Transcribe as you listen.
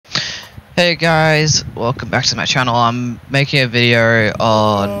Hey guys, welcome back to my channel. I'm making a video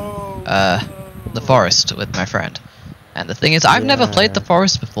on the forest with my friend. And the thing is, I've never played the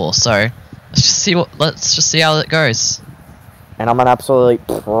forest before, so let's just see how it goes. And I'm an absolute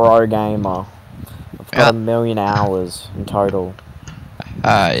pro gamer. I've got 1,000,000 hours in total.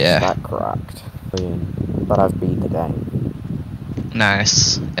 Yeah. That correct. But I've beat the game.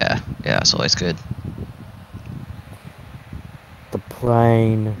 Nice. Yeah, it's always good. The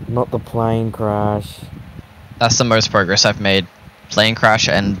plane, not the plane crash. That's the most progress I've made. Plane crash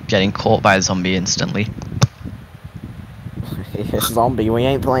and getting caught by a zombie instantly. Zombie, we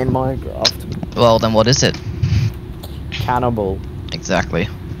ain't playing Minecraft. Well, then what is it? Cannibal. Exactly.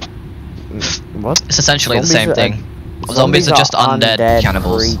 What? It's essentially the same thing. Zombies are just undead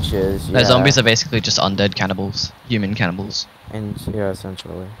cannibals. Creatures, yeah. No, zombies are basically just undead cannibals. Human cannibals. And yeah,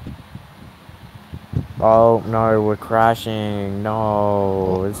 essentially. Oh no, we're crashing.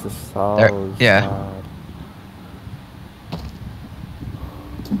 No, this is so yeah. sad.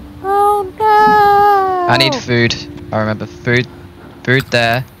 Oh no! I need food. I remember food. Food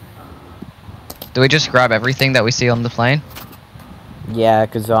there. Do we just grab everything that we see on the plane? Yeah,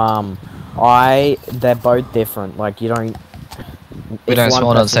 cause they're both different. Like you don't. We don't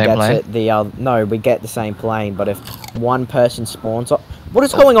spawn on the same plane. No, we get the same plane. But if one person spawns up, what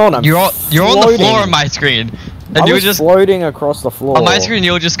is going on? You're on the floor on my screen, and you were just floating across the floor. On my screen,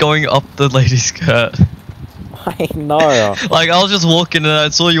 you were just going up the lady's skirt. I know. Like I was just walking and I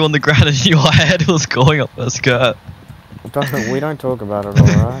saw you on the ground, and your head was going up her skirt. We don't talk about it,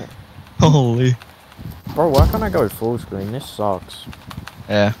 alright? Holy. Bro, why can't I go full screen? This sucks.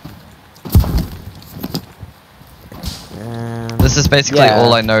 Yeah. And This is basically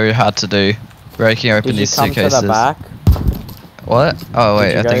all I know how to do. Breaking open these suitcases. To the back? What? Oh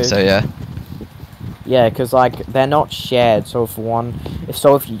wait, I think so. Yeah. Yeah, cause like they're not shared. So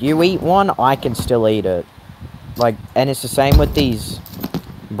if you eat one, I can still eat it. Like, and it's the same with these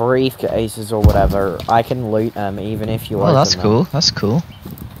briefcases or whatever. I can loot them even if you. Oh, that's cool. That's cool.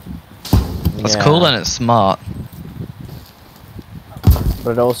 That's cool and it's smart.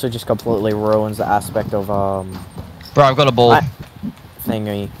 But it also just completely ruins the aspect of Bro, I've got a ball.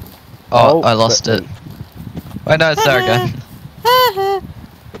 Thingy. Oh, I lost it. Wait, no, it's there again.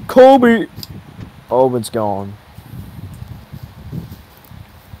 Colby! Oh, it's gone.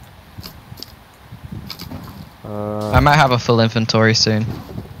 I might have a full inventory soon.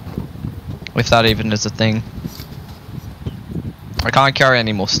 If that even is a thing. I can't carry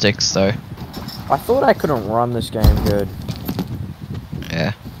any more sticks though. I thought I couldn't run this game good.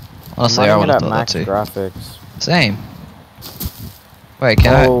 Yeah. Honestly, I would have thought that too. Graphics. Same. Wait,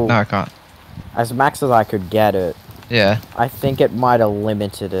 can I? No, I can't. As max as I could get it. Yeah. I think it might have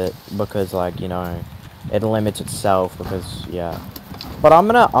limited it because, like, you know, it limits itself because, yeah. But I'm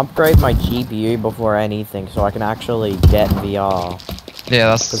gonna upgrade my GPU before anything so I can actually get VR. Yeah,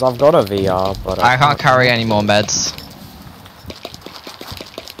 that's... Because I've got a VR, but I can't carry any more meds.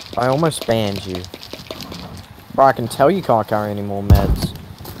 I almost banned you. Bro, I can tell you can't carry any more meds.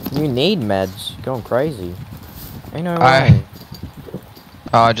 You need meds. You're going crazy. Ain't no way.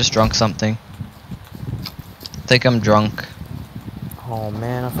 Oh, I just drunk something. I think I'm drunk. Oh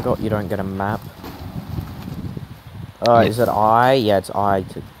man, I forgot you don't get a map. Is it I? Yeah, it's I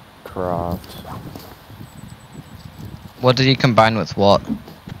to craft. What did you combine with what?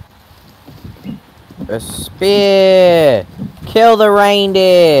 A spear! Kill the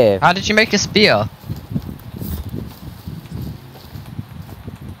reindeer! How did you make a spear?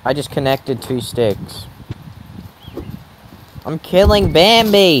 I just connected 2 sticks. I'm killing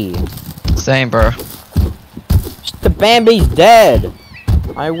Bambi! Same, bro. The Bambi's dead!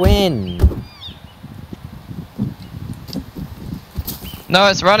 I win! No,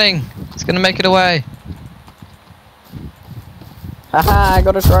 it's running! It's gonna make it away! Haha, I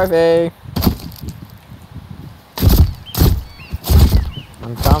got a trophy!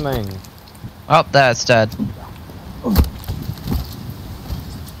 I'm coming. Oh, there, it's dead.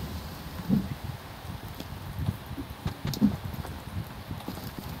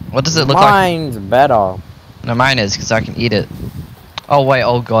 What does it look like? Mine's better. No, mine is, because I can eat it. Oh, wait,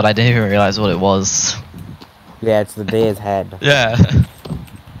 oh god, I didn't even realize what it was. Yeah, it's the deer's head. Yeah.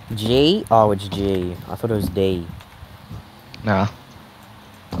 G? Oh, it's G. I thought it was D. No.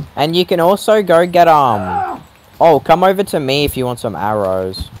 And you can also go get, Oh, come over to me if you want some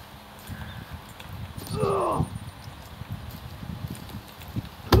arrows.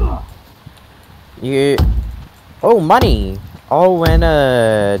 Oh, money! Oh, and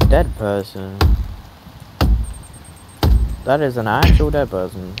a dead person. That is an actual dead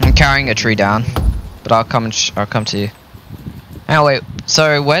person. I'm carrying a tree down, but I'll come to you. Oh wait,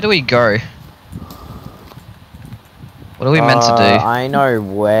 So where do we go? What are we meant to do? I know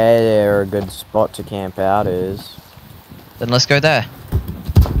where a good spot to camp out is. Then let's go there.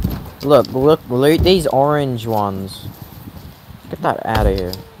 Look, loot these orange ones. Get that out of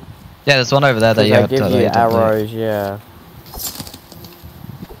here. Yeah, there's one over there that 'Cause you they have give to you loot. arrows, yeah.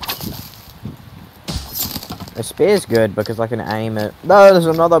 A spear's good because I can aim it. No, there's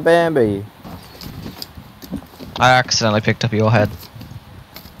another Bambi. I accidentally picked up your head.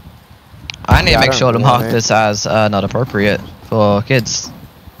 I need Yeah, to I make don't sure to want mark it. this as not appropriate for kids.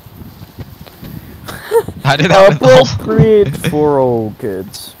 I do that with all. Appropriate for all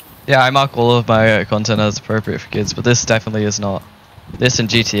kids. Yeah, I mark all of my content as appropriate for kids, but this definitely is not. This and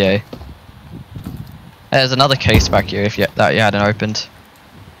GTA. There's another case back here if that you hadn't opened.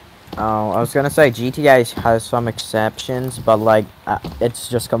 Oh, I was gonna say GTA has some exceptions, but like it's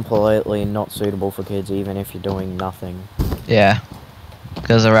just completely not suitable for kids, even if you're doing nothing. Yeah,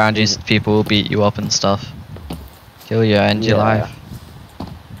 because around you people will beat you up and stuff, kill you, end your Yeah. life.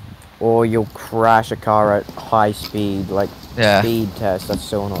 Or you'll crash a car at high speed, like Yeah. speed test. That's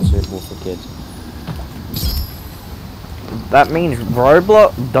still not suitable for kids. That means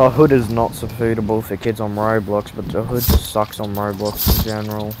Roblox. The hood is not so suitable for kids on Roblox, but the hood just sucks on Roblox in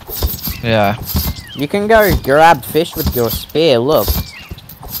general. Yeah, You can go grab fish with your spear. Look.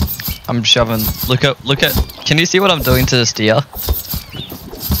 I'm shoving. Look at. Can you see what I'm doing to this deer?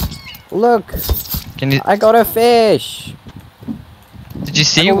 Look, Can you? I got a fish. Did you I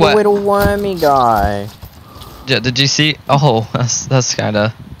see got a what? little wormy guy. Yeah, did you see? Oh, that's kind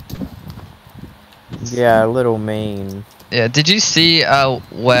of. Yeah, a little mean. Yeah. Did you see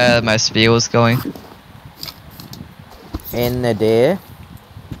where my spear was going? In the deer,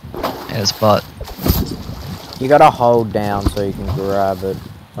 In his butt. you gotta hold down so you can grab it.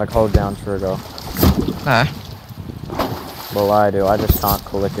 Like hold down trigger. No. Well, I do. I just can't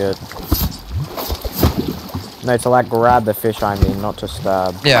click it. No, to like grab the fish. I mean, not to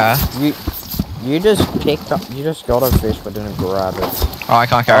stab. Yeah. You just picked up. You just got a fish, but didn't grab it. Oh, I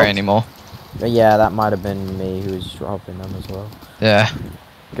can't carry Oh. anymore. But yeah, that might have been me who was dropping them as well. Yeah.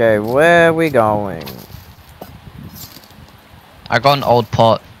 Okay, where are we going? I got an old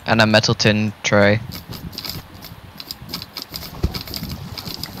pot and a metal tin tray.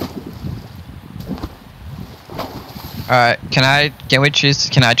 Alright, can I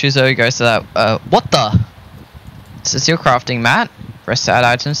choose where we go so that, what the? This is your crafting mat. Press to add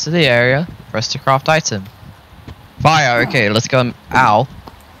items to the area. Press to craft item. Fire, okay, let's go, ow.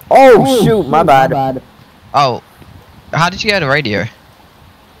 Oh, shoot, my bad. Oh, how did you get a radio?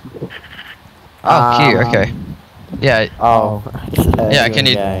 Oh, Q, okay. Yeah, Oh. Yeah, can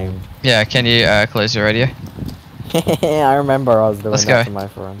you- Game. yeah, can you, close your radio? I remember I was doing Let's that go. to my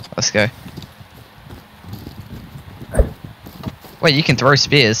friends. Let's go. Wait, you can throw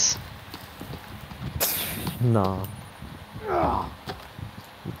spears. No.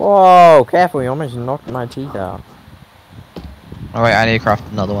 Whoa, careful, you almost knocked my teeth out. Oh wait, I need to craft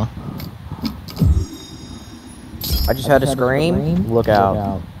another one. I just heard a scream. Look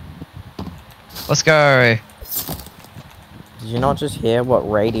out. Let's go. Did you not just hear what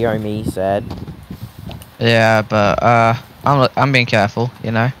Radio Me said? Yeah, but I'm being careful,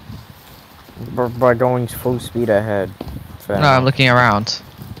 you know. By going full speed ahead. Fair No, I'm enough. looking around.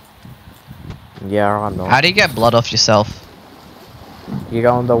 Yeah, I'm not. How do you get blood off yourself? You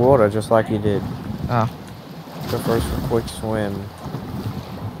go in the water just like you did. Oh, Go for a quick swim.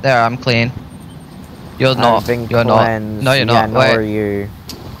 there, I'm clean. You're not. I've been You're not. cleansed. No, you're Yeah, not. nor are Wait. you.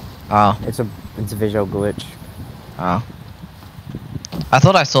 Oh, It's a visual glitch. oh. I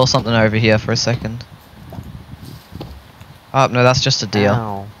thought I saw something over here for a second. Oh no, that's just a deer.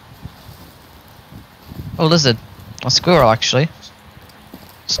 Ow. Oh, lizard. A squirrel, actually.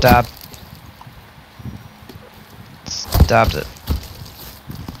 Stab. Stabbed it.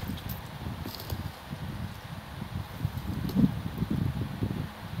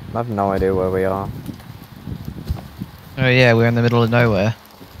 I have no idea where we are. Oh yeah, we're in the middle of nowhere.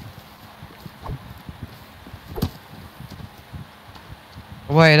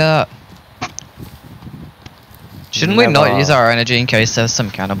 Wait up. Shouldn't we not Never. use our energy in case there's some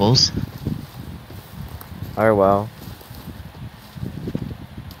cannibals? Oh well.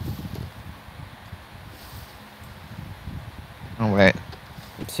 Oh wait.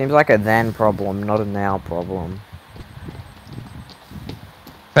 It seems like a then problem, not a now problem.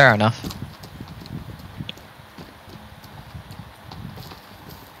 Fair enough.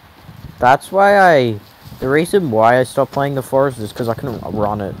 That's why the reason why I stopped playing the forest is because I couldn't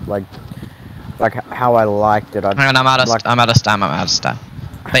run it like how I liked it. Hang on, I'm out of like- I'm out of stam.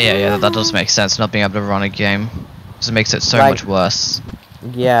 But yeah, that does make sense. Not being able to run a game, just makes it so Like- much worse.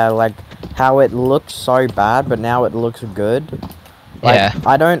 Yeah, like how it looks so bad, but now it looks good. Like, Yeah.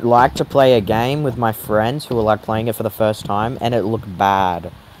 I don't like to play a game with my friends who are like playing it for the first time and it look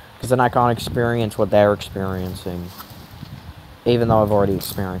bad. Because then I can't experience what they're experiencing. Even though I've already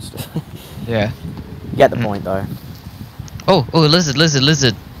experienced it. Yeah. You get the point though. Oh,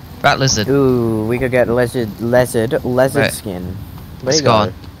 lizard. Rat lizard. Ooh, we could get lizard Wait. skin. Where'd It's it go?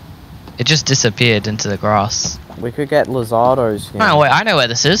 gone. It just disappeared into the grass. We could get Lizardo skin. Oh wait, I know where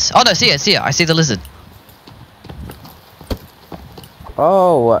this is. Oh no, see it. I see the lizard.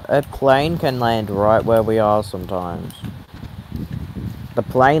 Oh, a plane can land right where we are sometimes. The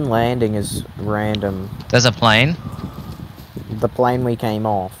plane landing is random. There's a plane. The plane we came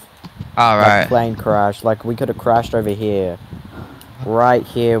off. All Like, right. plane crashed. Like, we could have crashed over here. Right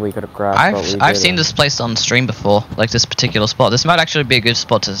here we could have crashed, but we I've seen didn't. this place on stream before, like this particular spot. This might actually be a good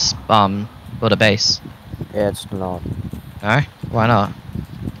spot to build a base. Yeah, it's not. No? Why not?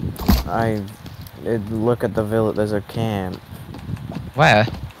 Look at the village. There's a camp. Where?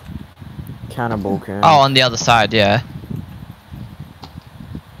 Cannibal camp. Oh, on the other side, yeah.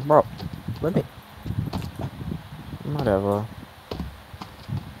 Bro, let me... Whatever.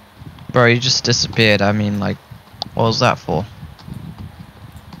 Bro, you just disappeared. I mean, like, what was that for?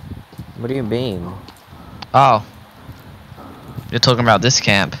 What do you mean? Oh. You're talking about this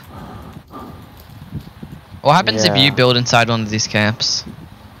camp. What happens if Yeah. you build inside one of these camps?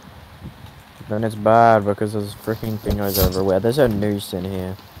 Then it's bad because there's freaking thingos everywhere. There's a noose in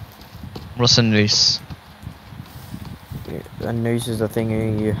here. What's a noose? A noose is the thing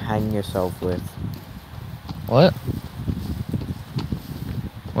you hang yourself with. What?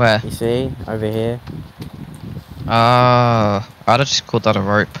 Where? You see? Over here? I'd have just called that a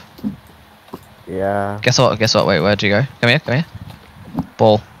rope. Yeah. Guess what? Wait, where'd you go? Come here.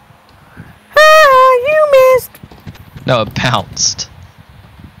 Ball. Ah, you missed! No, it bounced.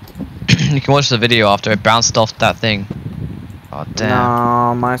 You can watch the video after it bounced off that thing. Oh, damn.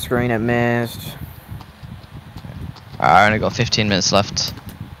 No, my screen it missed. I only got 15 minutes left.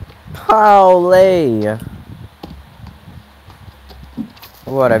 Holy!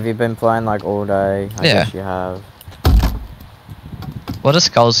 What, have you been playing like all day? I Yeah. guess you have. What are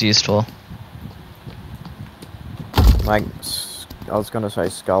skulls used for? Like, I was gonna say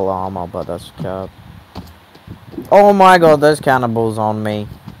skull armor, but that's cap. Oh my god, there's cannibals on me.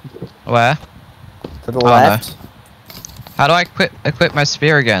 Where? To the Oh, no. left. How do I equip my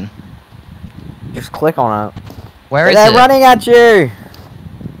spear again? Just click on it. Where is They're it? running at you!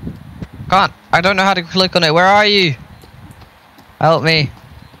 I don't know how to click on it. Where are you? Help me.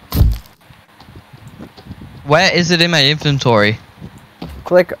 Where is it in my inventory?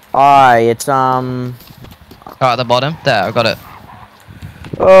 Click I, it's Oh, at the bottom? There, I got it.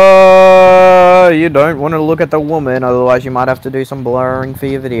 you don't want to look at the woman, otherwise you might have to do some blurring for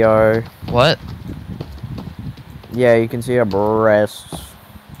your video. What? Yeah, you can see her breasts.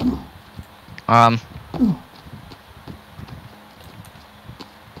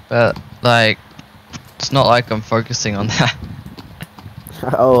 But, like, it's not like I'm focusing on that.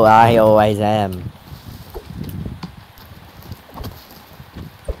 Oh, I always am.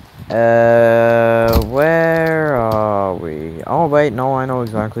 Where are we? Oh, wait, no, I know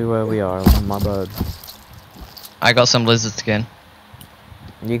exactly where we are. My bad. I got some lizard skin.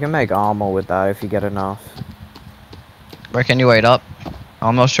 You can make armor with that if you get enough. Where can you wait up?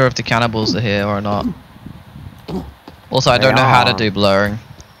 I'm not sure if the cannibals are here or not. Also, I They don't know how to are. do blurring.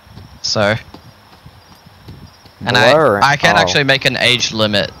 So... And Blurring? I can Oh. actually make an age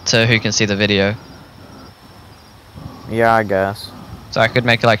limit to who can see the video. Yeah, I guess. So I could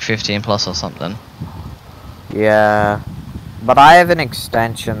make it like 15 plus or something. Yeah. But I have an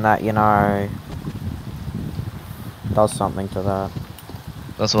extension that, you know, does something to that.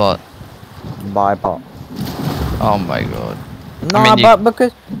 That's what? Bipod. Oh my god. No, I mean, you- but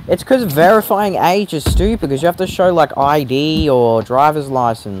because verifying age is stupid because you have to show like ID or driver's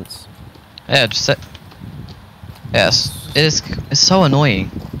license. Yeah, just say... Yes. It's so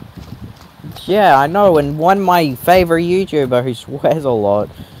annoying. Yeah, I know. And one of my favorite YouTuber who swears a lot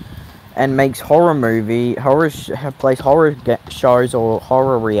and makes plays horror shows or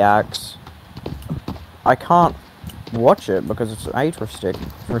horror reacts. I can't watch it because it's age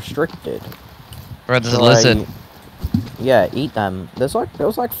restricted. Bro, there's a So, lizard. Yeah, eat them. There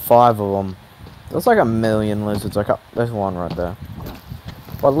was like 5 of them. There's like 1,000,000 lizards. Like, there's one right there.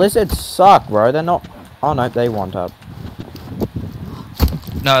 But lizards suck, bro. They're not. Oh no, they want up.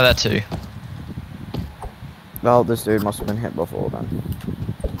 No, that too. Well, this dude must have been hit before then.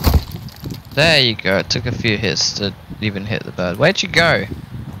 There you go. It took a few hits to even hit the bird. Where'd you go?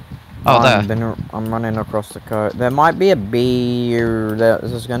 Oh, there. I'm running across the coast. There might be a bee.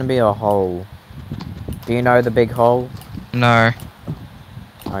 There's gonna be a hole. Do you know the big hole? No.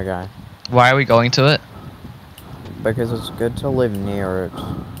 Okay. Why are we going to it? Because it's good to live near it.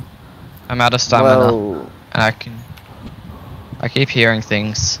 I'm out of stamina. Well, And I keep hearing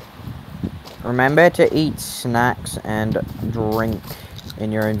things. remember to eat snacks and drink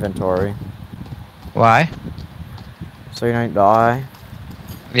in your inventory. Why? So you don't die.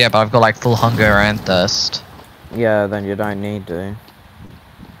 Yeah, but I've got like full hunger and thirst. Yeah, then you don't need to.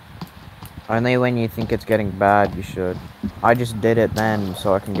 Only when you think it's getting bad, you should. I just did it then,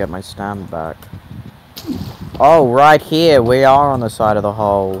 so I can get my stamina back. Oh, right here. We are on the side of the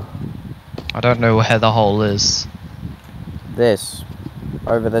hole. I don't know where the hole is. This.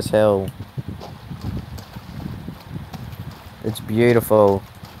 Over this hill. It's beautiful.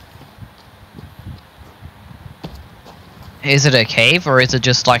 Is it a cave or is it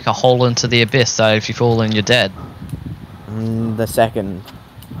just like a hole into the abyss that if you fall in you're dead? The second.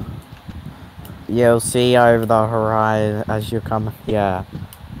 You'll see over the horizon as you come. Yeah.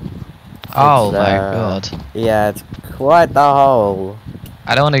 Oh It's, my god. Yeah, it's quite the hole.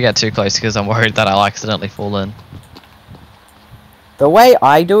 I don't want to get too close because I'm worried that I'll accidentally fall in. The way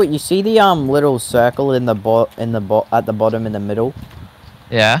I do it, you see the little circle in the at the bottom in the middle.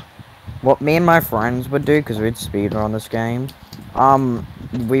 Yeah? What me and my friends would do, because we'd speedrun this game,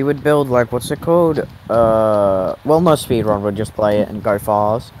 we would build, like, what's it called? Well, no speedrun, we'd just play it and go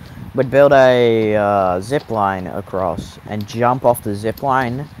fast. We'd build a zip line across and jump off the zip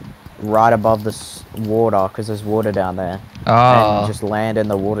line right above the water, because there's water down there. Oh. And just land in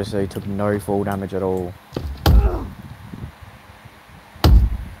the water so you took no fall damage at all.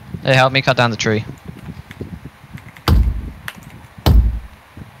 Hey, help me cut down the tree.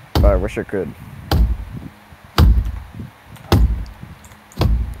 I wish I could.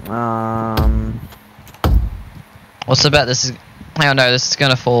 What's the bet? This is... Oh no, this is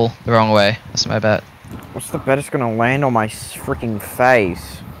gonna fall the wrong way. That's my bet. What's the bet it's gonna land on my freaking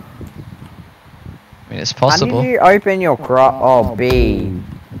face? I mean, it's possible. How do you open your Oh, B.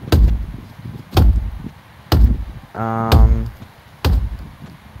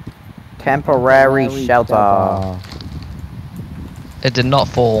 Temporary shelter. It did not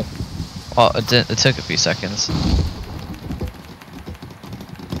fall. Oh, it took a few seconds.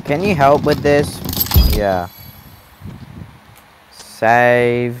 Can you help with this? Yeah.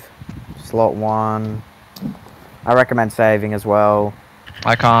 Save. Slot 1. I recommend saving as well.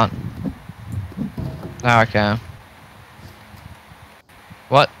 I can't. Now I can.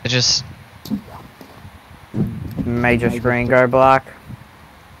 What? It just... Made your screen go black.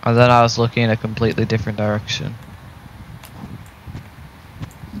 And then I was looking in a completely different direction.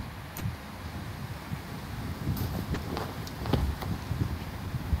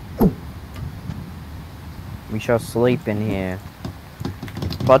 We shall sleep in here.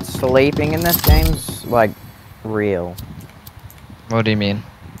 But sleeping in this game's, like, real. What do you mean?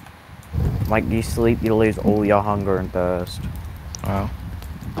 Like, you sleep, you lose all your hunger and thirst. Oh.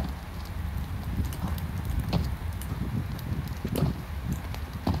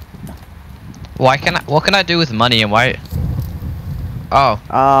 What can I do with money and why? Oh.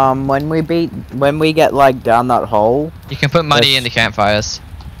 When we get, like, down that hole. You can put money in the campfires.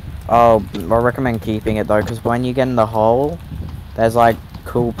 Oh, I recommend keeping it though, because when you get in the hole, there's like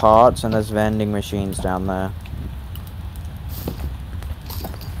cool parts and there's vending machines down there.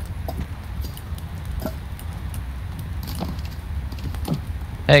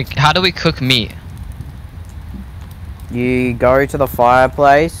 Hey, how do we cook meat? You go to the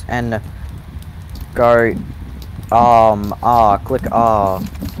fireplace and go, click R.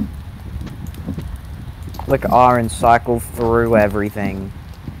 Click R and cycle through everything.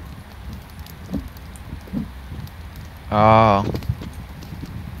 Oh.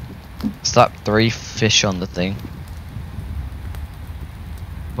 Slap 3 fish on the thing.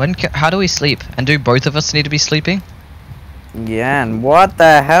 How do we sleep? And do both of us need to be sleeping? Yeah, and what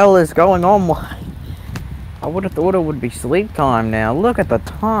the hell is going on? I would have thought it would be sleep time now. Look at the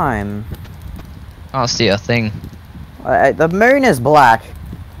time. I don't see a thing. The moon is black.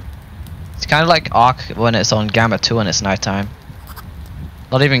 It's kind of like Ark when it's on Gamma 2 and it's nighttime.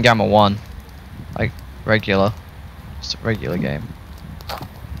 Not even Gamma 1. Like, regular. Just a regular game.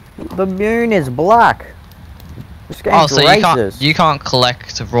 The moon is black. This game's Oh, so racist. you can't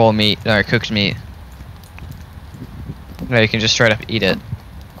collect raw meat, no, cooked meat. No, you can just straight up eat it.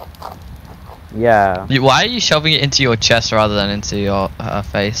 Yeah. Why are you shoving it into your chest rather than into your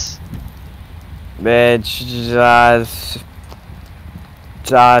face? Bitch,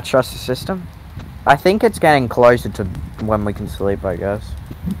 trust the system. I think it's getting closer to when we can sleep, I guess.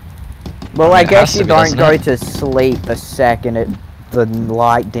 Well, I I mean, it has guess to you be, don't doesn't go it? to sleep the second the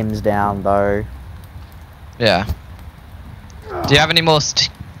light dims down, though. Yeah. Do you have any more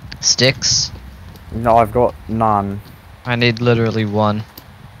sticks? No, I've got none. I need literally one.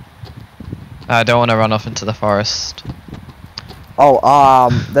 I don't want to run off into the forest. Oh,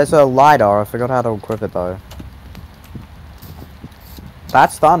 there's a lidar. I forgot how to equip it though.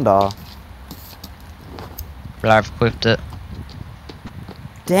 That's thunder. But I've equipped it.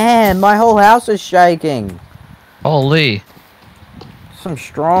 Damn, my whole house is shaking. Holy. Some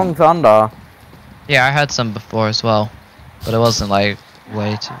strong thunder. Yeah, I had some before as well. But it wasn't like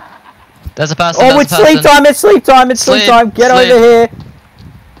way too... There's a person, Oh, there's it's a person. sleep time, it's sleep time, it's sleep Sleep, time. Get sleep. over here.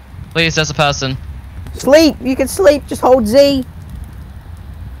 Please, there's a person. Sleep, you can sleep, just hold Z.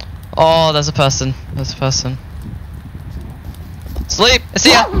 Oh, there's a person. There's a person. Sleep!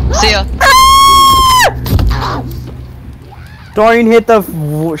 See ya! See ya! Don't hit the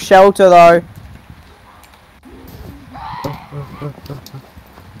shelter though.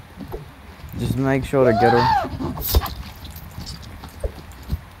 Just make sure to get him.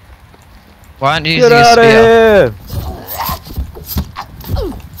 Why aren't you Get using a out of spear?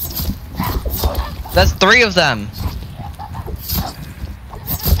 here! There's 3 of them!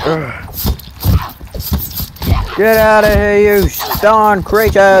 Get out of here, you stone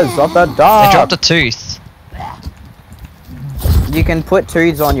creatures of the They dark! dropped a tooth. You can put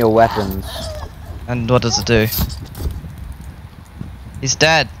tooths on your weapons. And what does it do? He's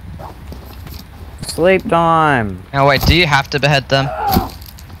dead. Sleep time. Oh wait, do you have to behead them?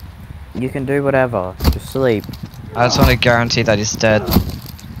 You can do whatever. Just sleep. I just want to guarantee that he's dead.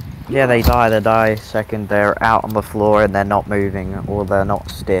 Yeah, they die second they're out on the floor and they're not moving or they're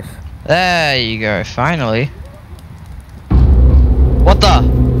not stiff. There you go, finally. What the?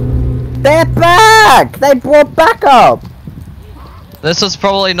 They're back! They brought back up! This was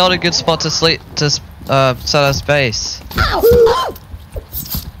probably not a good spot to sleep, to set us base.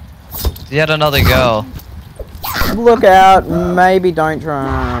 Yet another girl. Look out, maybe don't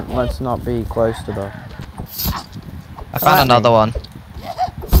try, let's not be close to the... I found another one.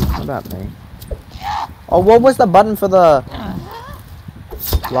 What about me? Oh, what was the button for the...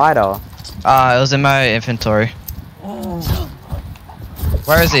 lidar? It was in my inventory.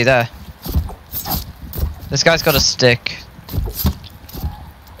 Where is he? There. This guy's got a stick.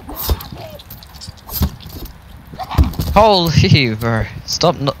 Holy, bro.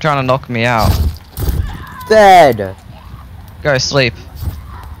 Stop trying to knock me out. Dead! Go sleep.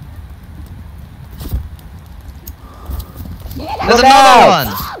 There's Look another out!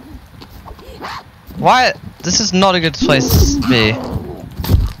 one! Why? This is not a good place to be.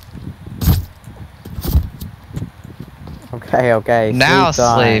 Okay, Now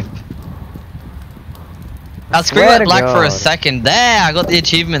time. sleep. I Swear screwed to black for a God. second. There, I got the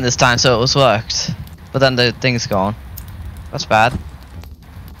achievement this time, so it was worked. But then the thing's gone. That's bad.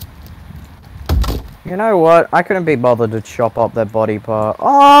 You know what? I couldn't be bothered to chop up their body part.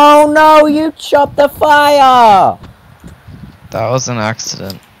 Oh no, you chopped the fire! That was an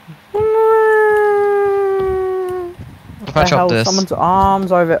accident. What If I the chop hell? this? Someone's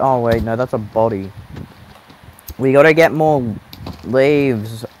arms over. Oh wait, no, that's a body. We gotta get more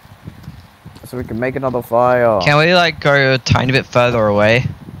leaves so we can make another fire. Can we like go a tiny bit further away?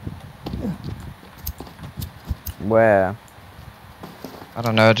 Where? I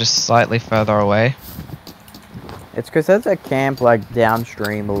don't know, just slightly further away. It's because there's a camp like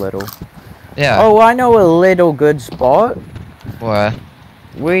downstream a little. Yeah. Oh, I know a little good spot. Where?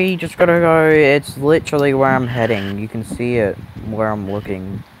 We just gotta go. It's literally where I'm heading. You can see it where I'm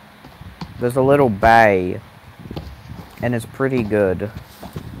looking. There's a little bay. And it's pretty good.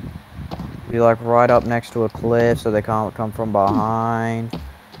 Be like right up next to a cliff so they can't come from behind.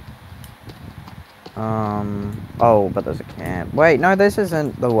 Oh, but there's a camp. Wait, no, this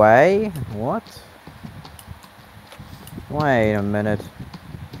isn't the way. What? Wait a minute.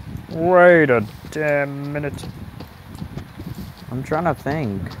 Wait a damn minute. I'm trying to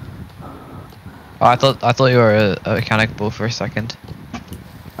think. Oh, I thought you were a mechanic bull for a second.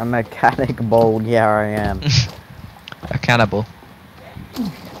 A mechanic bull, yeah, I am. A cannibal.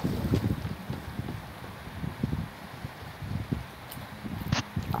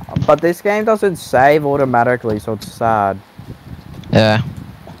 But this game doesn't save automatically, so it's sad. Yeah.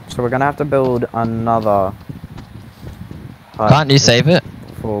 So we're gonna have to build another hut Can't you save it?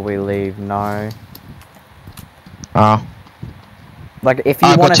 before we leave. No. Oh. Like, if you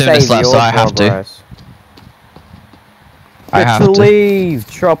I've got want to 2 minutes save left, your so I have to. progress. I Get have to to. leave,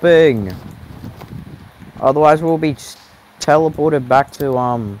 chopping. Otherwise, we'll be teleported back to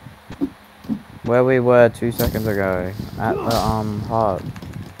where we were 2 seconds ago at the hut.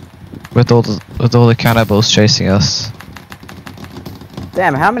 with all the cannibals chasing us.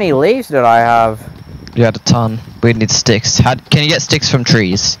 Damn, how many leaves did I have? You had a ton. We need sticks. Can you get sticks from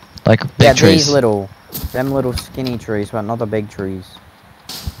trees? Like big Yeah, trees? them little skinny trees, but not the big trees.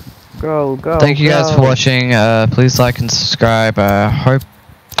 Go, go. Thank you guys go. for watching. Please like and subscribe.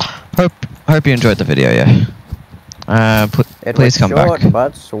 Hope you enjoyed the video. Yeah. It Please was come short, back.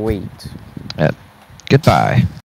 but sweet. Goodbye.